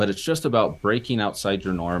but it's just about breaking outside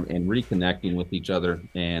your norm and reconnecting with each other.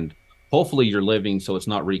 And hopefully you're living so it's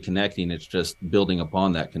not reconnecting, it's just building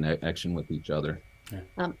upon that connection with each other.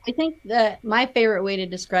 I think that my favorite way to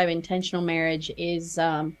describe intentional marriage is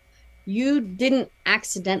you didn't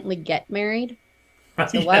accidentally get married.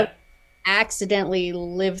 So why Yeah. accidentally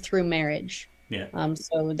live through marriage? Yeah.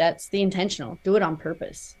 So that's the intentional. Do it on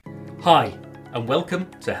purpose. Hi, and welcome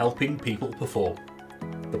to Helping People Perform,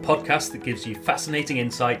 the podcast that gives you fascinating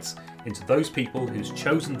insights into those people whose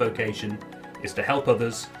chosen vocation is to help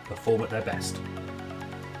others perform at their best.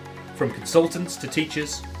 From consultants to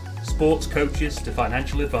teachers, sports coaches to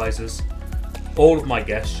financial advisors, all of my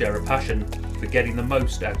guests share a passion for getting the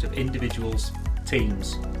most out of individuals,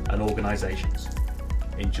 teams, and organisations.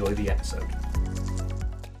 Enjoy the episode.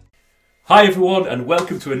 Hi everyone, and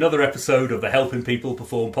welcome to another episode of the Helping People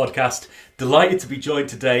Perform podcast. Delighted to be joined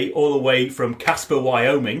today all the way from Casper,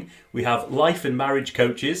 Wyoming. We have life and marriage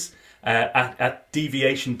coaches at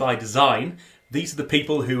Deviation by Design. These are the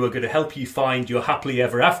people who are going to help you find your happily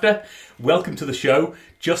ever after. Welcome to the show,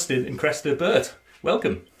 Justin and Cresta. Burt,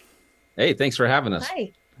 welcome. Hey, thanks for having us.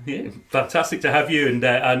 Hi. Yeah, fantastic to have you, and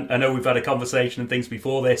I know we've had a conversation and things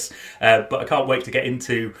before this, but I can't wait to get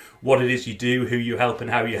into what it is you do, who you help, and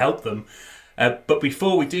how you help them. But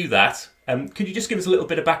before we do that, could you just give us a little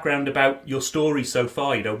bit of background about your story so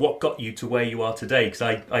far? You know, what got you to where you are today? Because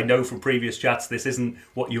I know from previous chats this isn't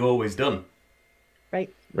what you've always done.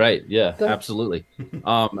 Right. Yeah, absolutely.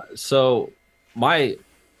 So my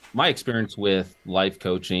experience with life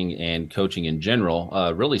coaching and coaching in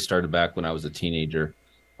general really started back when I was a teenager.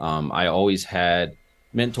 I always had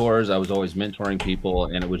mentors. I was always mentoring people,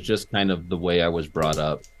 and it was just kind of the way I was brought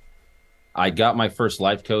up. I got my first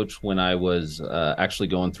life coach when I was actually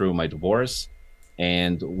going through my divorce.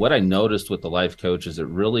 And what I noticed with the life coach is it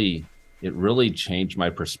really changed my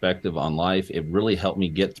perspective on life. It really helped me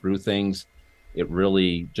get through things. It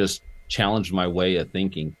really just challenged my way of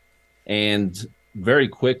thinking. And very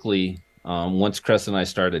quickly, once Cresta and I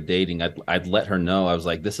started dating, I'd let her know. I was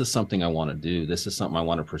like, this is something I want to do. This is something I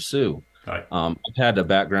want to pursue. Right. I've had a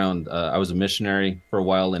background. I was a missionary for a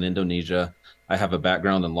while in Indonesia. I have a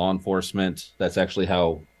background in law enforcement. That's actually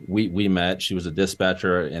how we met. She was a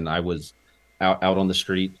dispatcher and I was out on the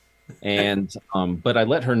street. And but I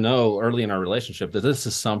let her know early in our relationship that this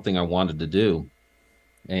is something I wanted to do.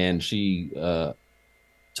 And she, to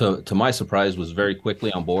my surprise, was very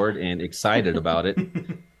quickly on board and excited about it.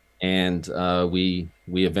 And we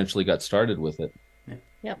eventually got started with it.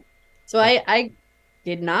 Yep. So I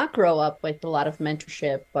did not grow up with a lot of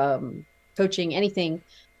mentorship, coaching, anything.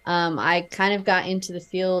 I kind of got into the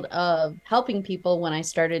field of helping people when I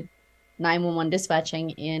started 911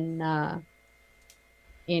 dispatching in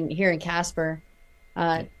here in Casper.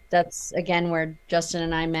 That's again where Justin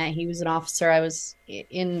and I met. He was an officer. I was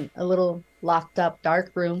in a little locked up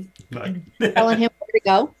dark room, Right. telling him where to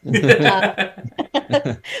go.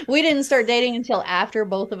 We didn't start dating until after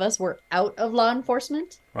both of us were out of law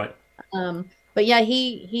enforcement. Right. But yeah,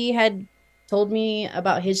 he had told me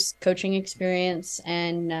about his coaching experience,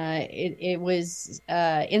 and it was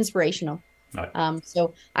inspirational. Right.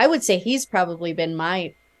 So I would say he's probably been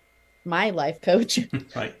my life coach.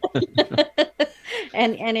 Right.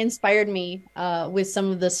 and inspired me with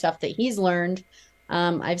some of the stuff that he's learned.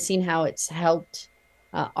 I've seen how it's helped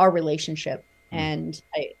our relationship, and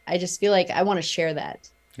I just feel like I want to share that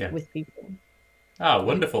with people. Ah,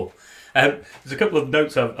 wonderful. There's a couple of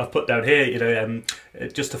notes I've put down here, you know,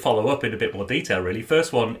 just to follow up in a bit more detail, really.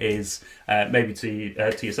 First one is maybe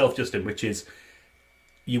to yourself, Justin, which is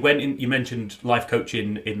you mentioned life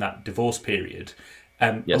coaching in that divorce period.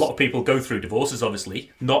 Yes. A lot of people go through divorces,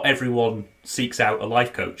 obviously. Not everyone seeks out a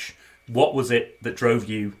life coach. What was it that drove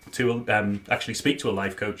you to actually speak to a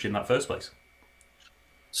life coach in that first place?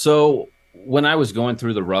 So when I was going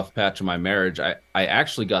through the rough patch of my marriage, I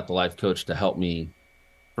actually got the life coach to help me,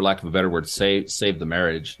 for lack of a better word, save the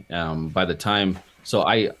marriage. By the time, so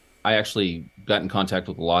I actually got in contact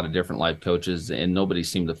with a lot of different life coaches, and nobody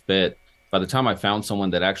seemed to fit. By the time I found someone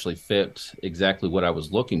that actually fit exactly what I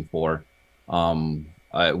was looking for,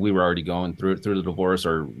 we were already going through the divorce,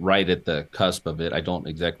 or right at the cusp of it. I don't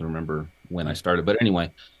exactly remember when I started, but anyway,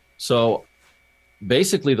 so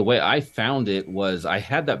basically the way I found it was I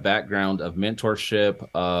had that background of mentorship,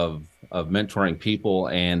 of mentoring people,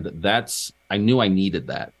 and I knew I needed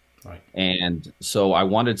that. Right. And so I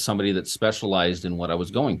wanted somebody that specialized in what I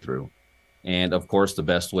was going through. And of course,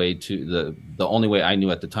 the only way I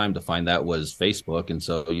knew at the time to find that was Facebook. And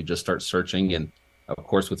so you just start searching, and of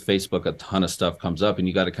course, with Facebook, a ton of stuff comes up, and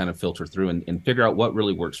you got to kind of filter through and figure out what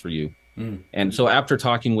really works for you. And so after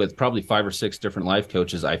talking with probably 5 or 6 different life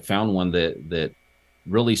coaches, I found one that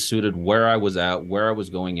really suited where I was at, where I was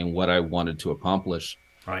going, and what I wanted to accomplish.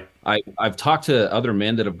 Right. I've talked to other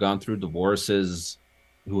men that have gone through divorces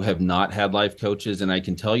who have not had life coaches, and I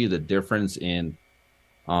can tell you the difference in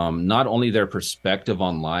not only their perspective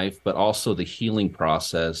on life, but also the healing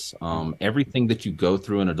process. Everything that you go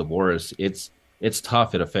through in a divorce, it's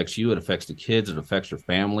tough. It affects you. It affects the kids. It affects your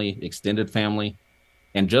family, extended family.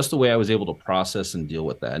 And just the way I was able to process and deal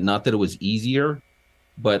with that. Not that it was easier,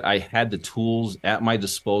 but I had the tools at my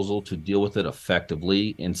disposal to deal with it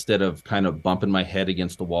effectively instead of kind of bumping my head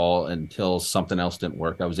against the wall until something else didn't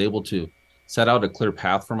work. I was able to set out a clear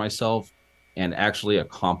path for myself and actually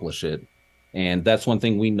accomplish it. And that's one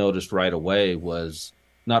thing we noticed right away was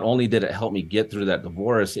not only did it help me get through that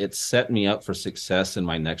divorce, it set me up for success in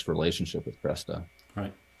my next relationship with Cresta.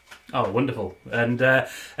 Right. Oh, wonderful. And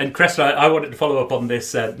Cresta, I wanted to follow up on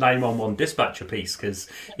this 911 dispatcher piece because,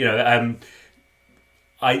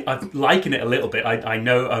 I liken it a little bit. I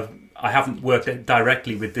know I haven't worked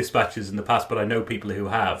directly with dispatchers in the past, but I know people who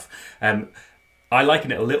have. I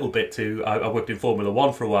liken it a little bit to, I worked in Formula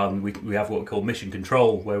One for a while, and we have what we call mission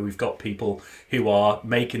control, where we've got people who are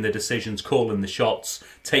making the decisions, calling the shots,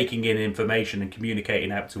 taking in information and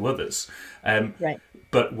communicating out to others. Right.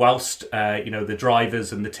 But whilst the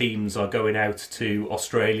drivers and the teams are going out to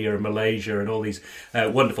Australia and Malaysia and all these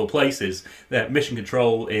wonderful places, mission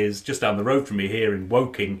control is just down the road from me here in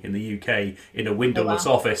Woking in the UK in a windowless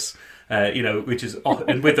office. Which is,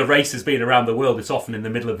 and with the races being around the world, it's often in the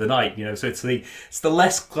middle of the night. So it's the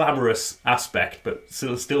less glamorous aspect, but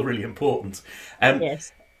still really important.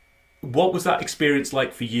 Yes. What was that experience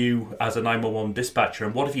like for you as a 911 dispatcher,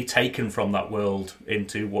 and what have you taken from that world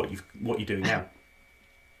into what you're doing now?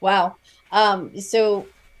 Wow. So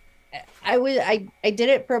I did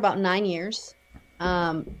it for about 9 years.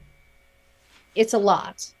 It's a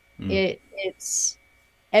lot. It's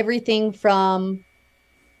everything from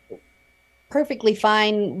perfectly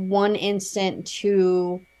fine one instant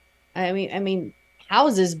to, I mean,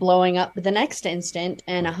 houses blowing up the next instant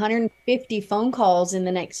and 150 phone calls in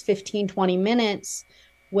the next 15, 20 minutes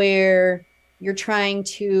where you're trying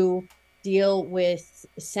to deal with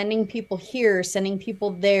sending people here, sending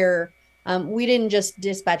people there. We didn't just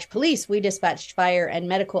dispatch police, we dispatched fire and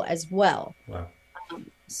medical as well. Wow.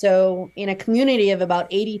 So in a community of about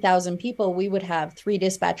 80,000 people, we would have 3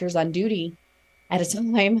 dispatchers on duty at a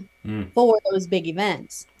time for those big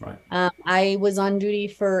events. Right. I was on duty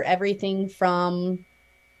for everything from,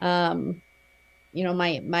 my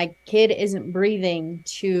kid isn't breathing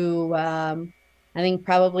to, I think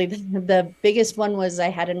probably the biggest one was I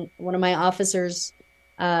had one of my officers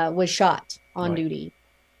was shot on duty.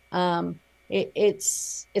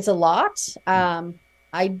 It's a lot.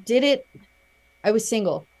 I did it. I was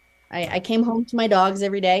single. I came home to my dogs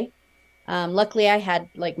every day. Luckily I had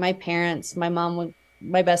like my parents, my mom,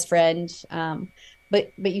 my best friend.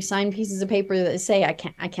 But you sign pieces of paper that say,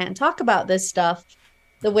 I can't talk about this stuff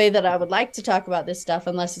the way that I would like to talk about this stuff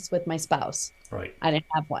unless it's with my spouse. Right. I didn't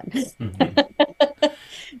have one.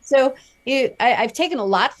 So I've taken a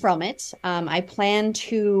lot from it. I plan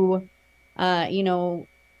to,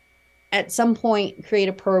 at some point create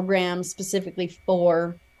a program specifically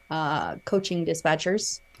for coaching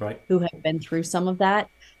dispatchers who have been through some of that.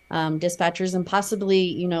 Dispatchers and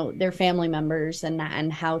possibly, their family members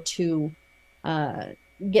and how to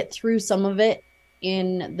get through some of it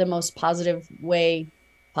in the most positive way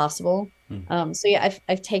possible. So yeah,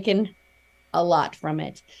 I've taken a lot from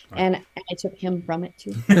it, and I took him from it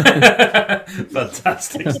too.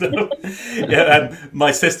 Fantastic stuff. Yeah,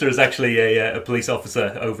 my sister is actually a police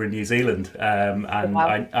officer over in New Zealand, and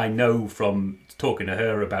wow. I know from talking to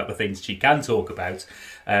her about the things she can talk about.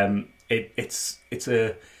 It's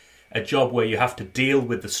a job where you have to deal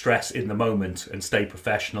with the stress in the moment and stay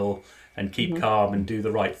professional and keep calm and do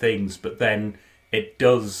the right things, but then it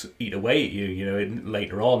does eat away at you,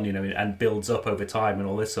 later on, and builds up over time and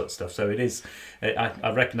all this sort of stuff. So it is,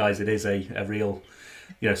 I recognise it is a real,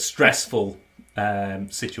 stressful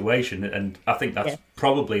situation, and I think that's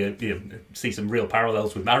probably see some real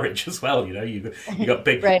parallels with marriage as well. You got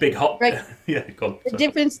big hot. Right. Yeah, go on, the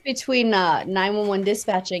difference between 911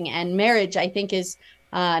 dispatching and marriage, I think, is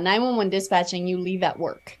 911 dispatching you leave at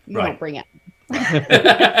work. You don't bring it.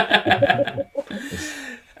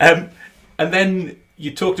 And then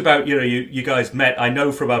you talked about, you guys met. I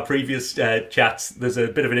know from our previous chats, there's a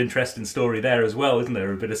bit of an interesting story there as well, isn't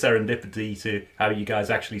there? A bit of serendipity to how you guys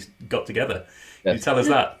actually got together. Yes. Can you tell us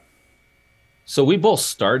that? So we both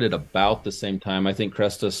started about the same time. I think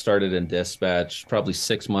Cresta started in dispatch probably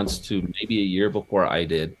 6 months to maybe a year before I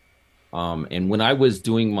did. And when I was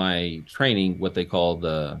doing my training, what they call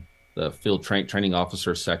the the field training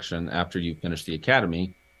officer section after you finish the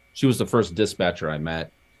academy. She was the first dispatcher I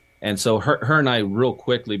met. And so her and I real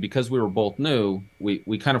quickly, because we were both new,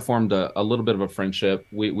 we kind of formed a little bit of a friendship.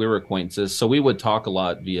 We were acquaintances. So we would talk a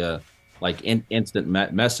lot via like instant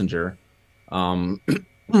messenger.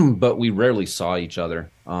 But we rarely saw each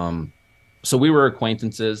other. So we were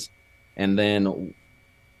acquaintances. And then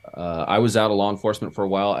I was out of law enforcement for a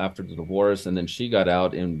while after the divorce, and then she got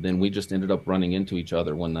out, and then we just ended up running into each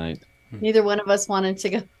other one night. Neither one of us wanted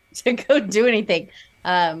to go do anything.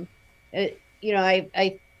 I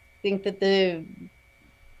think that the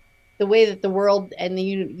way that the world and the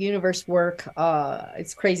universe work,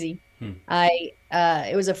 it's crazy.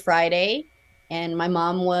 It was a Friday, and my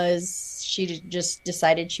mom she just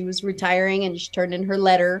decided she was retiring, and she turned in her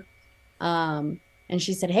letter. And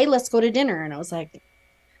she said, "Hey, let's go to dinner." And I was like,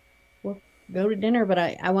 "Well, go to dinner, but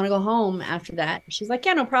I want to go home after that." She's like,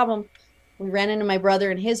 "Yeah, no problem." We ran into my brother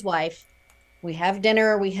and his wife. We have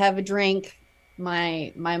dinner, we have a drink.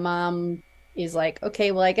 My mom is like,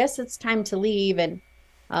 "Okay, well, I guess it's time to leave." And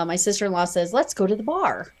my sister-in-law says, "Let's go to the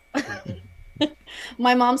bar."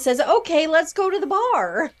 My mom says, "Okay, let's go to the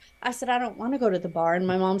bar." I said, "I don't want to go to the bar." And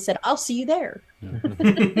my mom said, "I'll see you there."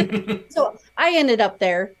 So I ended up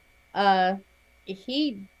there. I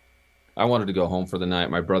wanted to go home for the night.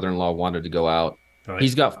 My brother-in-law wanted to go out. Right.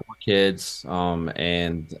 He's got 4 kids,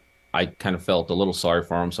 and I kind of felt a little sorry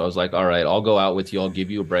for him. So I was like, "All right, I'll go out with you. I'll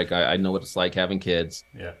give you a break. I know what it's like having kids."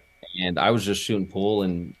 Yeah. And I was just shooting pool,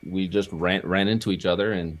 and we just ran into each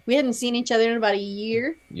other, and we hadn't seen each other in about a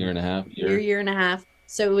year and a half. Year and a half.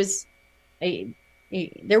 So it was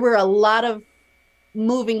there were a lot of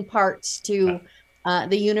moving parts to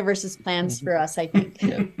the universe's plans for us, I think.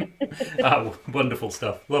 Yeah. Oh, wonderful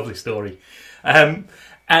stuff. Lovely story.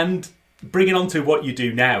 And bringing on to what you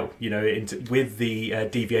do now, with the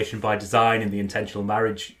Deviation by Design and the Intentional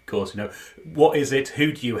Marriage course, what is it?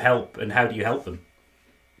 Who do you help, and how do you help them?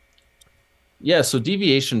 Yeah, so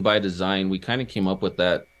Deviation by Design, we kind of came up with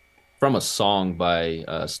that from a song by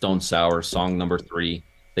Stone Sour, song number 3.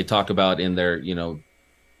 They talk about in there,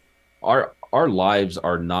 our lives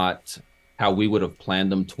are not how we would have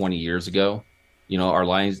planned them 20 years ago. Our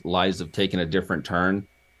lives have taken a different turn.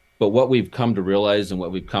 But what we've come to realize and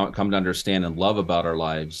what we've come to understand and love about our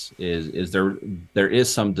lives is there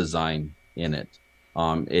is some design in it.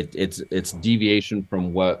 It's deviation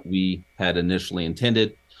from what we had initially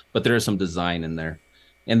intended, but there is some design in there.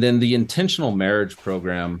 And then the Intentional Marriage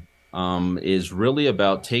program is really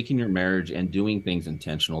about taking your marriage and doing things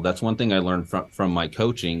intentional. That's one thing I learned from my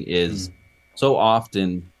coaching is so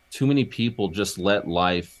often too many people just let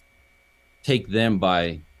life take them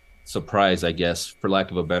by surprise, I guess, for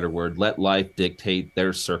lack of a better word. Let life dictate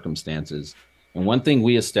their circumstances. And one thing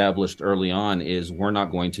we established early on is we're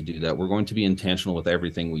not going to do that. We're going to be intentional with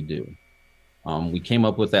everything we do. We came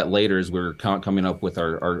up with that later as we were coming up with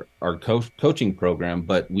our coaching program,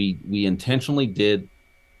 but we intentionally did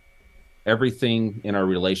everything in our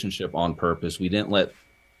relationship on purpose. We didn't let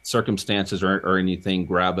circumstances or anything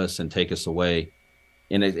grab us and take us away.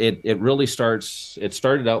 And it really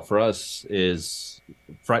started out for us is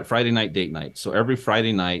Friday night date night. So every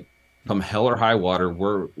Friday night, come hell or high water,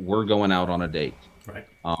 we're going out on a date. Right.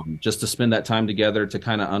 Just to spend that time together to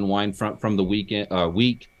kind of unwind from the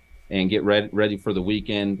week and get ready for the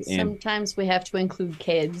weekend. And sometimes we have to include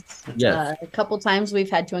kids. Yes. A couple times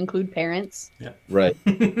we've had to include parents. Yeah. Right.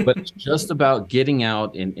 But it's just about getting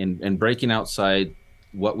out and breaking outside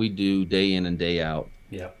what we do day in and day out.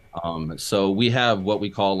 Yeah. So we have what we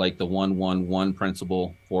call like the 1-1-1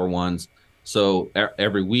 principle, 4 1s. So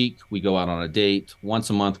every week we go out on a date. Once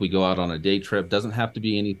a month we go out on a day trip. Doesn't have to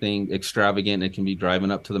be anything extravagant. It can be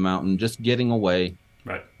driving up to the mountain, just getting away.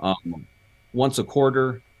 Right. Once a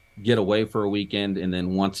quarter, get away for a weekend, and then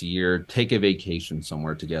once a year, take a vacation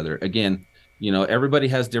somewhere together. Again, everybody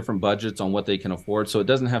has different budgets on what they can afford, so it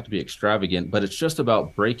doesn't have to be extravagant, but it's just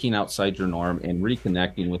about breaking outside your norm and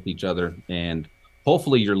reconnecting with each other. And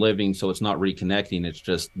hopefully you're living so it's not reconnecting, it's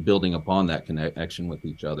just building upon that connection with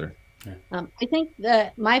each other. Yeah. I think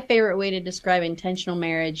that my favorite way to describe intentional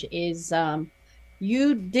marriage is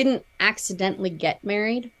you didn't accidentally get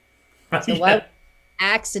married. So why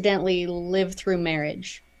accidentally live through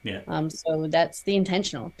marriage? Yeah. So that's the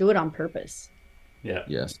intentional. Do it on purpose. Yeah.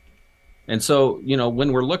 Yes. And so,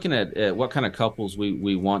 when we're looking at what kind of couples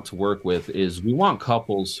we want to work with, is we want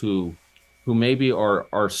couples who maybe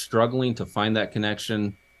are struggling to find that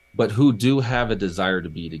connection, but who do have a desire to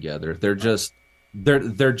be together. They're just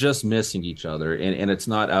missing each other, and it's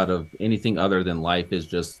not out of anything other than life is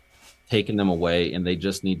just taking them away, and they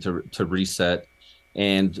just need to reset.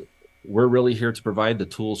 And we're really here to provide the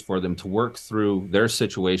tools for them to work through their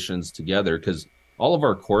situations together, because all of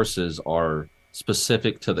our courses are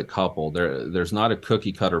specific to the couple. There's not a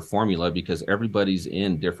cookie cutter formula because everybody's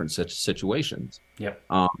in different situations. Yep.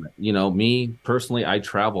 Me personally, I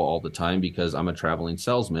travel all the time because I'm a traveling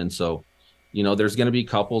salesman. So, there's going to be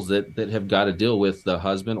couples that have got to deal with the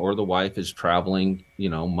husband or the wife is traveling,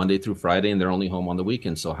 Monday through Friday, and they're only home on the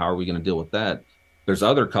weekend. So how are we going to deal with that? There's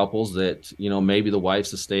other couples that, maybe the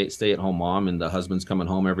wife's a stay at home mom and the husband's coming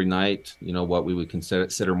home every night, what we would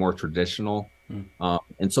consider more traditional.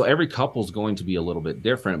 And so every couple's going to be a little bit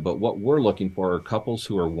different, but what we're looking for are couples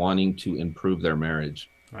who are wanting to improve their marriage.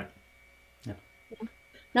 Right. Yeah.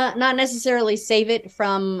 Not necessarily save it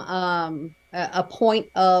from a point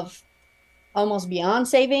of almost beyond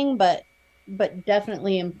saving, but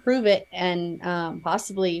definitely improve it, and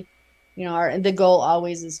possibly, the goal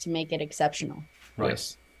always is to make it exceptional. Right.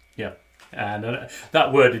 Yes. Yeah. And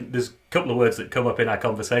that word, there's a couple of words that come up in our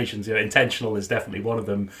conversations. Intentional is definitely one of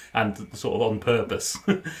them, and sort of on purpose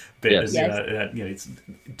bit. Yes. It's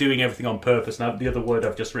doing everything on purpose. Now, the other word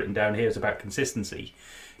I've just written down here is about consistency.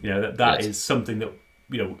 That Yes. is something that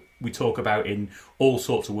we talk about in all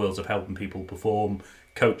sorts of worlds of helping people perform.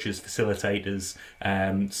 Coaches, facilitators,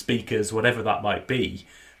 speakers, whatever that might be.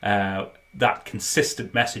 That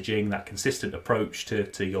consistent messaging, that consistent approach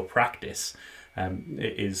to your practice.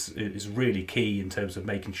 Is really key in terms of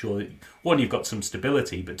making sure that, one, you've got some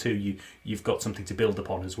stability, but two, you've got something to build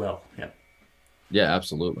upon as well. Yeah,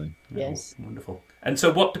 absolutely. Yes. Wonderful. And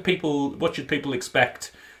so what should people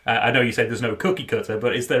expect? I know you said there's no cookie cutter,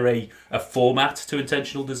 but is there a format to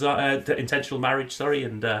intentional marriage,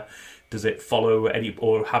 and does it follow any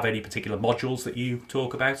or have any particular modules that you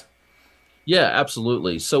talk about? Yeah,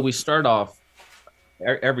 absolutely. So we start off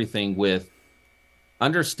everything with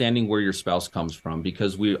understanding where your spouse comes from,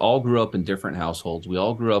 because we all grew up in different households. We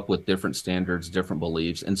all grew up with different standards, different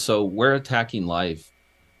beliefs. And so we're attacking life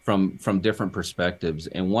from different perspectives.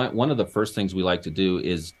 And one of the first things we like to do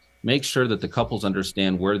is make sure that the couples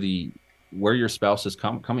understand where your spouse is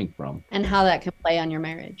coming from. And how that can play on your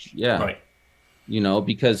marriage. Yeah. Right.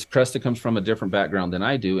 Because Cresta comes from a different background than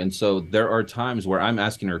I do. And so there are times where I'm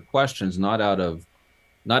asking her questions, not out of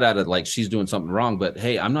like she's doing something wrong, but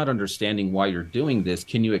hey, I'm not understanding why you're doing this.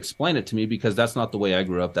 Can you explain it to me? Because that's not the way I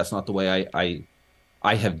grew up. That's not the way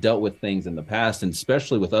I have dealt with things in the past. And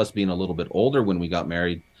especially with us being a little bit older when we got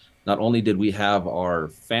married, not only did we have our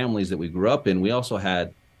families that we grew up in, we also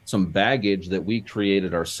had some baggage that we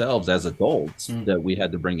created ourselves as adults that we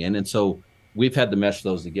had to bring in. And so we've had to mesh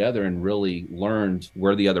those together and really learned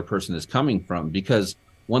where the other person is coming from. Because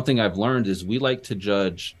one thing I've learned is we like to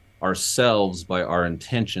judge ourselves by our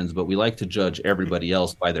intentions, but we like to judge everybody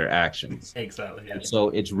else by their actions. Exactly. Yeah. So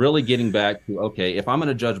it's really getting back to, okay, if I'm going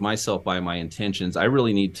to judge myself by my intentions, I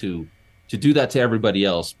really need to do that to everybody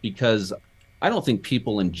else, because I don't think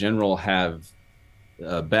people in general have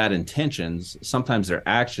bad intentions. Sometimes their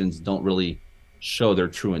actions don't really show their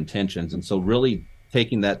true intentions. And so really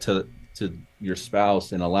taking that to your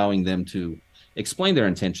spouse and allowing them to explain their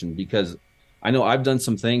intention, because I know I've done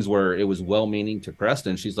some things where it was well-meaning to Cresta,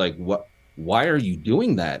 and she's like, why are you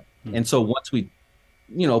doing that? And so once we,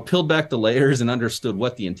 peeled back the layers and understood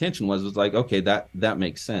what the intention was, it was like, okay, that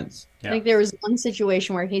makes sense. Yeah. I think there was one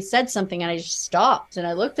situation where he said something and I just stopped and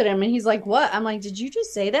I looked at him and he's like, what? I'm like, did you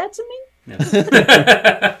just say that to me? Yeah.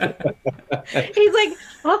 He's like,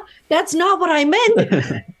 oh, that's not what I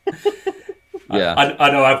meant. Yeah,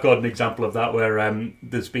 I know I've got an example of that where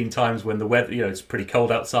there's been times when the weather, it's pretty cold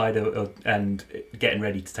outside and getting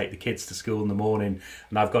ready to take the kids to school in the morning,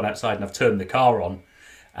 and I've gone outside and I've turned the car on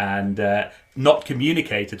and not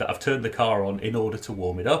communicated that I've turned the car on in order to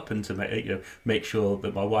warm it up and to make sure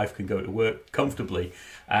that my wife can go to work comfortably.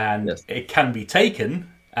 And yes, it can be taken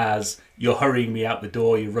as you're hurrying me out the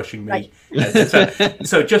door, you're rushing me. Right.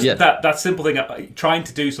 So just yes, that simple thing, trying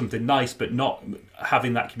to do something nice, but not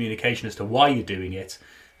having that communication as to why you're doing it,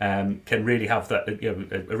 can really have that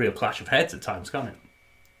a real clash of heads at times, can't it?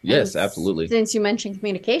 Yes, absolutely. Since you mentioned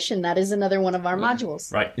communication, that is another one of our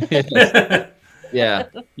modules. Right. Yeah.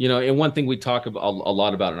 And one thing we talk about a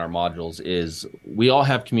lot about in our modules is we all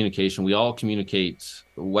have communication. We all communicate,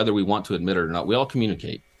 whether we want to admit it or not. We all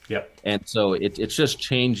communicate. Yep. And so it's just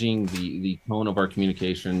changing the tone of our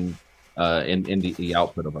communication and the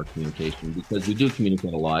output of our communication, because we do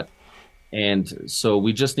communicate a lot. And so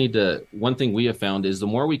we just need to, one thing we have found is the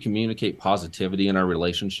more we communicate positivity in our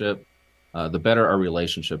relationship, the better our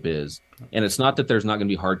relationship is. And it's not that there's not going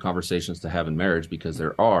to be hard conversations to have in marriage, because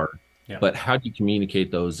there are, but how do you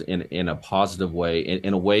communicate those in a positive way,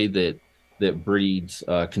 in a way that breeds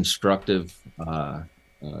constructive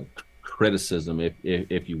criticism,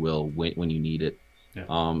 if you will, when you need it. Yeah.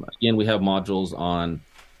 Again, we have modules on,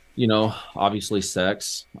 obviously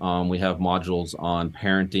sex. We have modules on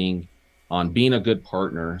parenting, on being a good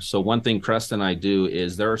partner. So one thing Cresta and I do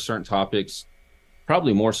is there are certain topics,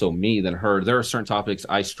 probably more so me than her. There are certain topics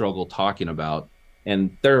I struggle talking about,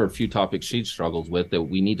 and there are a few topics she struggles with that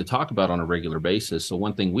we need to talk about on a regular basis. So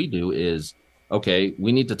one thing we do is, okay,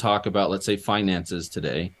 we need to talk about, let's say, finances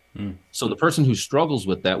today. So the person who struggles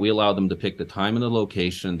with that, we allow them to pick the time and the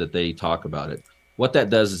location that they talk about it. What that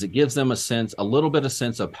does is it gives them a little bit of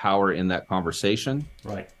sense of power in that conversation.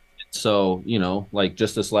 Right. So, like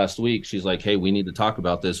just this last week, she's like, hey, we need to talk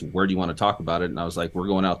about this. Where do you want to talk about it? And I was like, we're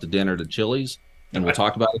going out to dinner to Chili's and we'll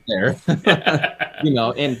talk about it there.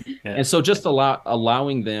 And so just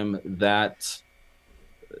allowing them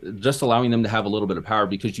to have a little bit of power,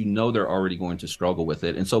 because they're already going to struggle with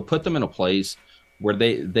it. And so put them in a place where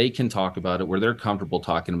they can talk about it, where they're comfortable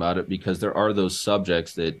talking about it, because there are those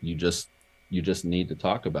subjects that you just need to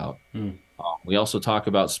talk about. We also talk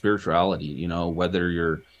about spirituality,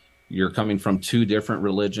 whether you're coming from two different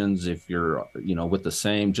religions, if you're, with the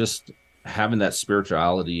same, just having that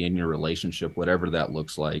spirituality in your relationship, whatever that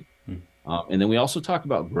looks like. And then we also talk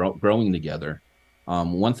about growing together.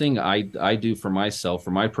 One thing I do for myself,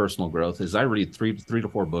 for my personal growth, is I read 3 to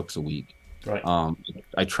 4 books a week. Right.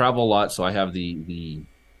 I travel a lot, so I have the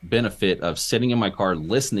benefit of sitting in my car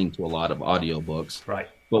listening to a lot of audiobooks. Right.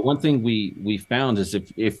 But one thing we found is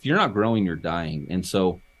if you're not growing, you're dying. And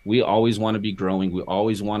so we always want to be growing. We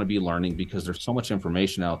always want to be learning, because there's so much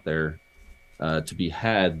information out there to be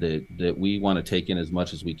had that we want to take in as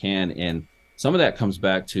much as we can. And some of that comes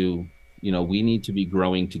back to, we need to be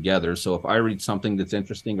growing together. So if I read something that's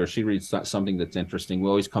interesting, or she reads something that's interesting, we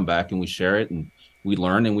always come back and we share it, and we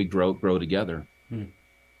learn and we grow together.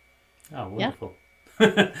 Oh, wonderful.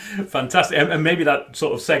 Yeah. Fantastic. And maybe that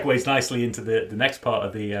sort of segues nicely into the next part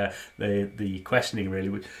of the questioning,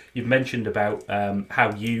 really. You've mentioned about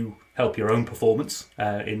how you help your own performance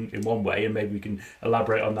in one way, and maybe we can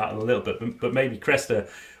elaborate on that a little bit. But maybe, Cresta,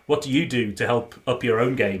 what do you do to help up your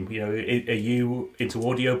own game? Are you into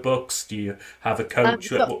audiobooks? Do you have a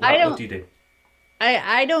coach? What do you do?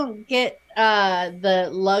 I don't get the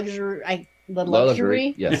luxury.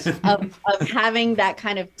 Yes. of having that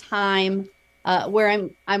kind of time where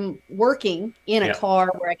I'm working in a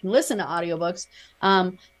car where I can listen to audiobooks.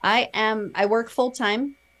 I work full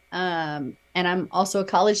time, and I'm also a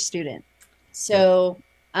college student. So,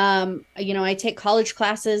 I take college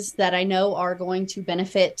classes that I know are going to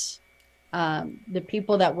benefit the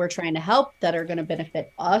people that we're trying to help, that are going to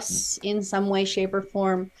benefit us in some way, shape, or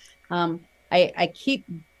form. I keep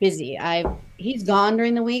busy. He's gone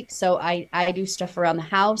during the week, so I do stuff around the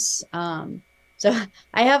house. So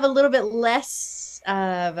I have a little bit less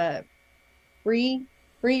of a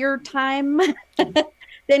freer time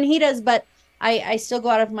than he does, but I still go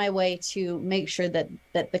out of my way to make sure that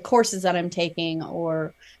the courses that I'm taking,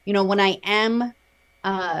 or when I am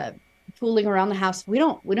fooling around the house, we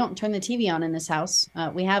don't turn the TV on in this house.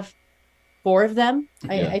 We have 4 of them.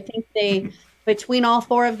 I think between all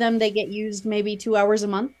 4 of them, they get used maybe 2 hours a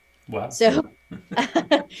month. Wow. So,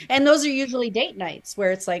 and those are usually date nights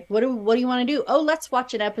where it's like, what do you want to do? Oh, let's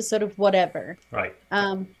watch an episode of whatever. Right.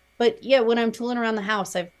 But yeah, when I'm tooling around the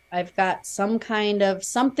house, I've got some kind of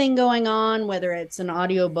something going on, whether it's an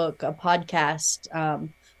audiobook, a podcast,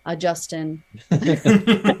 a Justin. I've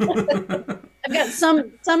got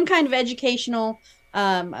some kind of educational,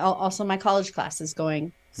 also my college classes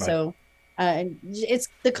going. Right. So it's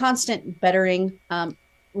the constant bettering,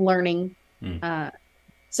 learning,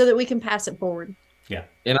 so that we can pass it forward. Yeah.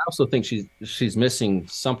 And I also think she's missing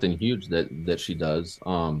something huge that she does.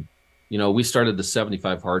 We started the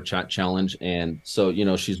 75 Hard Challenge, and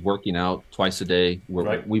so she's working out twice a day.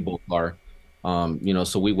 We both are.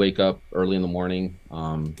 So we wake up early in the morning.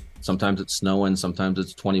 Sometimes it's snowing, sometimes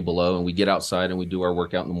it's 20 below, and we get outside and we do our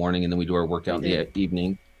workout in the morning, and then we do our workout in the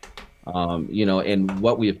evening. And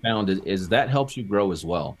what we have found is that helps you grow as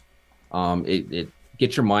well. It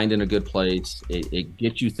gets your mind in a good place. It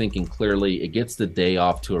gets you thinking clearly. It gets the day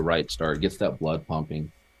off to a right start. It gets that blood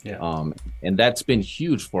pumping. Yeah. And that's been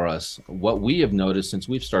huge for us. What we have noticed since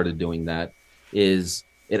we've started doing that is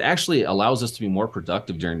it actually allows us to be more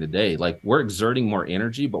productive during the day. Like, we're exerting more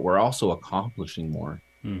energy, but we're also accomplishing more.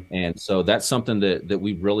 And so that's something that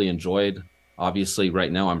we've really enjoyed. Obviously,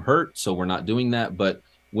 right now I'm hurt, so we're not doing that. But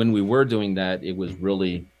when we were doing that, it was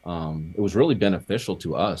really beneficial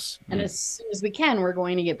to us. And as soon as we can, we're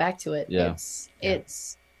going to get back to it. Yeah.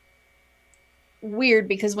 It's weird,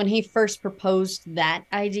 because when he first proposed that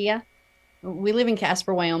idea, we live in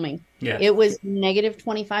Casper, Wyoming. Yeah. It was negative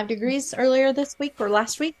 25 degrees earlier this week or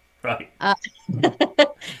last week. Right.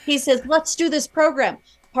 He says, let's do this program.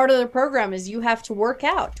 Part of the program is you have to work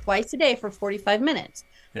out twice a day for 45 minutes.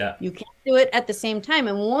 Yeah. You can't do it at the same time.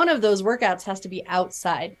 And one of those workouts has to be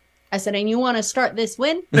outside. I said, and you want to start this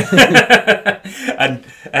when? And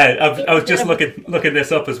I was just looking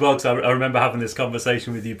this up as well, because I remember having this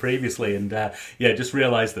conversation with you previously, and just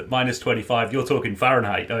realised that -25, you're talking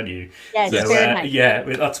Fahrenheit, don't you? Yes, so,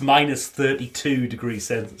 Fahrenheit. That's -32 degrees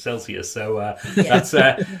Celsius. So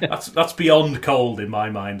that's beyond cold in my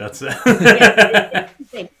mind. That's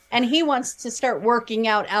and he wants to start working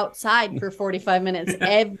out outside for 45 minutes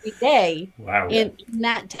every day. Wow. In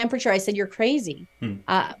that temperature. I said, you're crazy.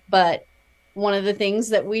 But one of the things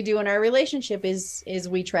that we do in our relationship is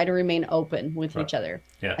we try to remain open with each other.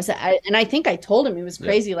 Yeah. I said, and I think I told him he was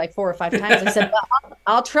crazy like 4 or 5 times. I said, well,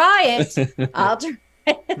 I'll try it. I'll try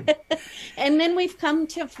it. And then we've come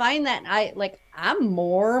to find that I'm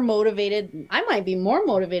more motivated. I might be more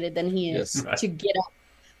motivated than he is to get up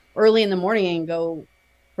early in the morning and go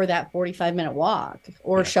for that 45-minute walk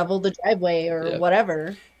or shovel the driveway or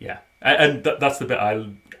whatever. Yeah. And that's the bit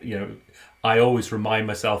I always remind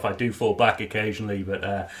myself. I do fall back occasionally,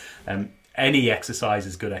 but any exercise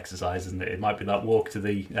is good exercise, isn't it? It might be that walk to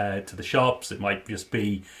the shops. It might just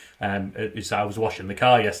be. I was washing the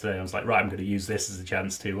car yesterday. I was like, right, I'm going to use this as a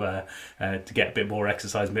chance to get a bit more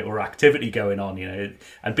exercise, a bit more activity going on.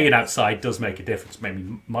 And being outside does make a difference. Maybe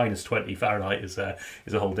 -20 Fahrenheit is a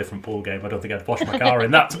whole different ball game. I don't think I'd wash my car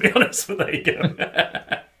in that, to be honest. But there you go.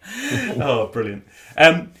 Oh, brilliant.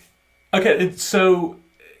 Okay, so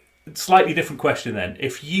slightly different question then.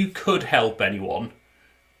 If you could help anyone,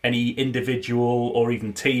 any individual or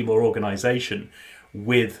even team or organisation,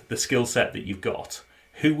 with the skill set that you've got,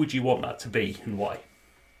 who would you want that to be and why?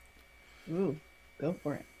 Ooh, go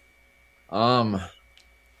for it.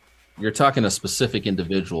 You're talking a specific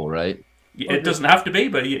individual, right? It doesn't have to be,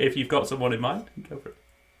 but if you've got someone in mind, go for it.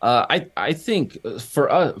 I think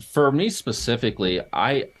for me specifically,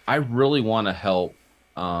 I really want to help.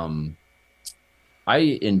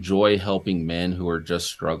 I enjoy helping men who are just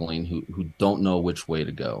struggling, who don't know which way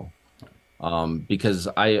to go. Because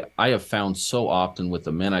I have found so often with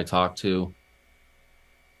the men I talk to,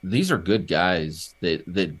 these are good guys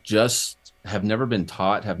that just have never been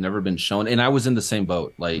taught, have never been shown. And I was in the same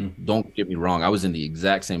boat. Don't get me wrong, I was in the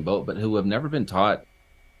exact same boat, but who have never been taught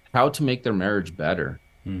how to make their marriage better.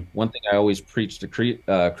 One thing I always preach to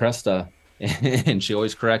Cresta, and she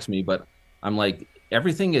always corrects me, but I'm like,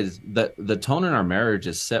 everything is the tone in our marriage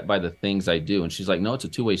is set by the things I do. And she's like, no, it's a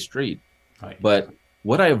two-way street. Right. But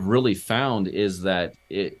what I have really found is that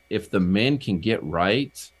if the men can get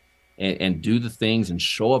right and do the things and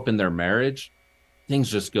show up in their marriage, things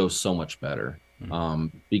just go so much better.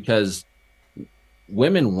 Because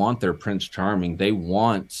women want their Prince Charming. They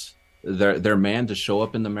want their man to show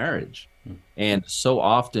up in the marriage. And so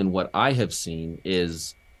often what I have seen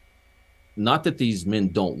is not that these men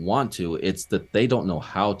don't want to, it's that they don't know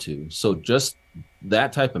how to. So just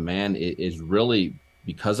that type of man is really,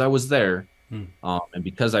 because I was there, and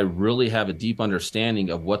because I really have a deep understanding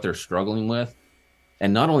of what they're struggling with.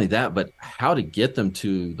 And not only that, but how to get them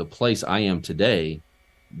to the place I am today.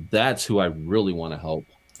 That's who I really want to help.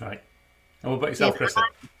 All right. And what about yourself, Krista?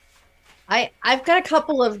 I've got a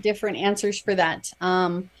couple of different answers for that.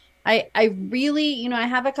 I really, I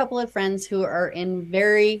have a couple of friends who are in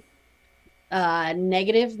very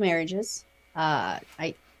negative marriages. I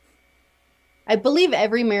believe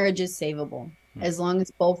every marriage is savable as long as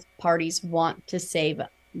both parties want to save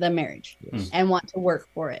the marriage and want to work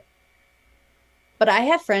for it. But I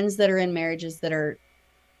have friends that are in marriages that are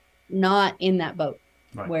not in that boat,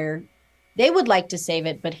 where they would like to save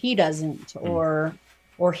it, but he doesn't, or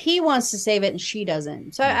he wants to save it and she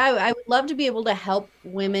doesn't. So I would love to be able to help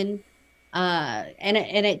women. And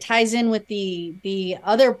it ties in with the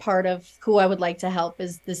other part of who I would like to help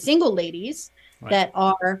is the single ladies that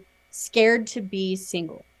are scared to be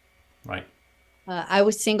single. Right. I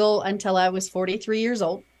was single until I was 43 years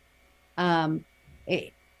old.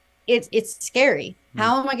 It's scary.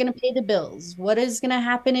 How am I going to pay the bills? What is going to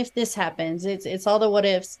happen if this happens? It's all the what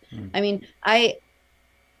ifs. I mean, I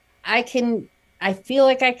feel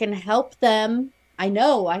like I can help them. I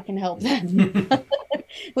know I can help them.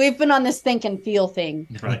 We've been on this think and feel thing.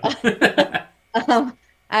 Right.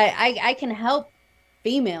 I can help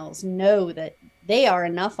females know that they are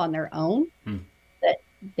enough on their own, that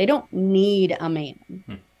they don't need a man.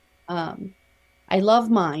 I love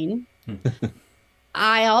mine.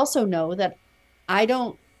 I also know that I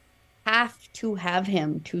don't have to have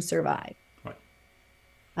him to survive. Right.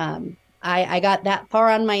 I got that far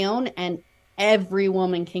on my own, and every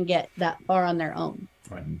woman can get that far on their own.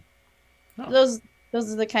 Right. Oh.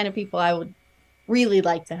 those are the kind of people I would really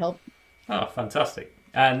like to help. Oh, fantastic.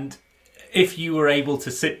 And if you were able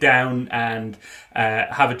to sit down and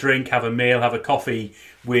have a drink, have a meal, have a coffee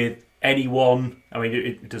with anyone, I mean,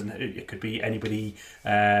 it could be anybody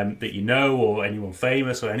that you know, or anyone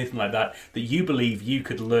famous, or anything like that you believe you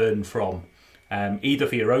could learn from, either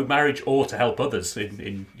for your own marriage or to help others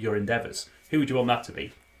in your endeavours, who would you want that to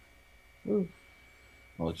be? Ooh.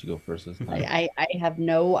 I'll let you go first this time. I have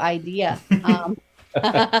no idea.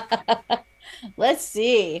 Let's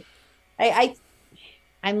see.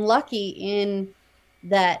 I'm lucky in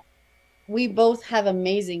that we both have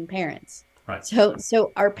amazing parents. Right.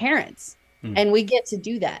 So our parents, and we get to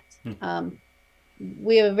do that.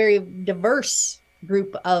 We have a very diverse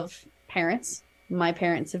group of parents. My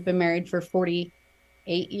parents have been married for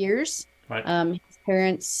 48 years. Right. His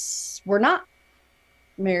parents were not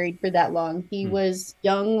married for that long. He was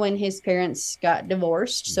young when his parents got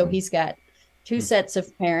divorced. So he's got two sets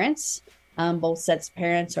of parents. Both sets of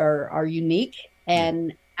parents are unique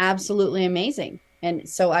and absolutely amazing. And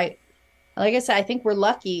so like I said, I think we're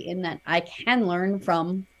lucky in that I can learn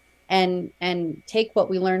from and take what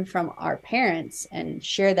we learned from our parents and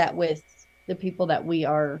share that with the people that we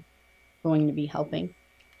are going to be helping.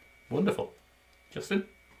 Wonderful. Justin?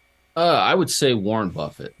 I would say Warren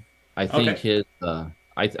Buffett. I think Okay.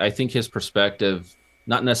 I think his perspective,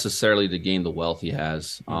 not necessarily to gain the wealth he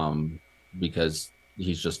has, because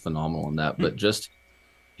he's just phenomenal in that, but just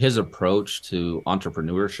his approach to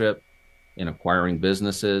entrepreneurship and acquiring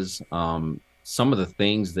businesses. Some of the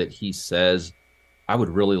things that he says, I would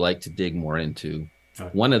really like to dig more into.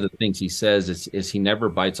 Right. One of the things he says is he never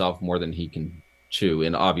bites off more than he can chew,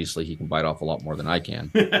 and obviously he can bite off a lot more than I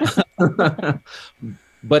can.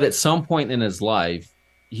 But at some point in his life,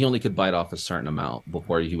 he only could bite off a certain amount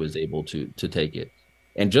before he was able to take it.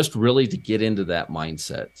 And just really to get into that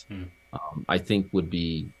mindset, I think would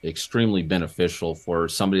be extremely beneficial for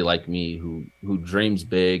somebody like me who dreams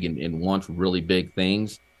big and wants really big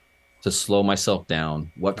things, to slow myself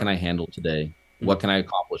down. What can I handle today? What can I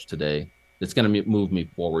accomplish today? It's going to move me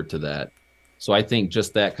forward to that. So I think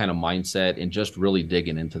just that kind of mindset and just really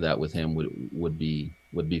digging into that with him would be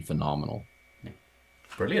phenomenal.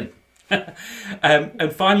 Brilliant.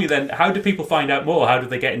 And finally then, how do people find out more? How do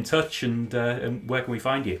they get in touch, and where can we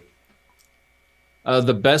find you?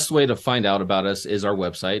 The best way to find out about us is our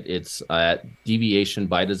website. It's at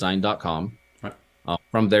deviationbydesign.com. Right.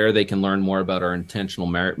 From there, they can learn more about our intentional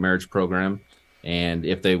marriage program. And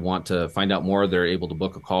if they want to find out more, they're able to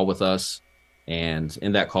book a call with us. And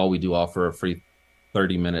in that call, we do offer a free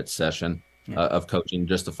 30-minute session of coaching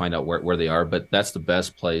just to find out where they are. But that's the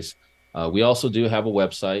best place. We also do have a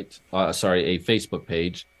website, a Facebook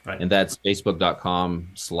page, right. And that's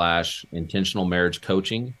facebook.com/intentional marriage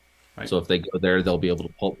coaching. Right. So if they go there, they'll be able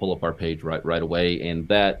to pull up our page right away. And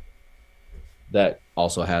that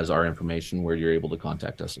also has our information where you're able to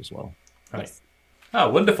contact us as well. Right. Oh,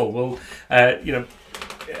 wonderful. Well,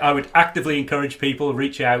 I would actively encourage people,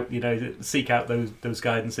 reach out, seek out those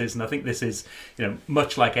guidances. And I think this is,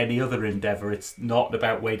 much like any other endeavour, it's not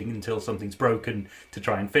about waiting until something's broken to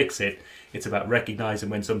try and fix it. It's about recognising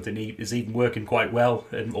when something is even working quite well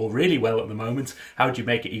or really well at the moment. How do you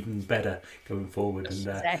make it even better going forward? And,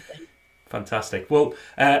 exactly. Fantastic. Well,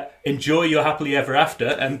 enjoy your happily ever after,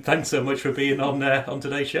 and thanks so much for being on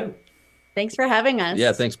today's show. Thanks for having us.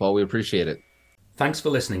 Yeah, thanks, Paul. We appreciate it. Thanks for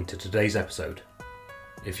listening to today's episode.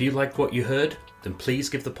 If you liked what you heard, then please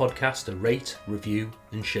give the podcast a rate, review,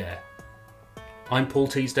 and share. I'm Paul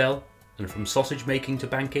Teasdale, and from sausage making to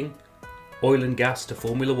banking, oil and gas to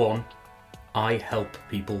Formula One, I help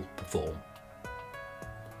people perform.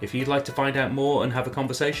 If you'd like to find out more and have a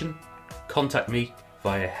conversation, contact me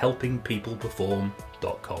via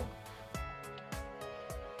helpingpeopleperform.com.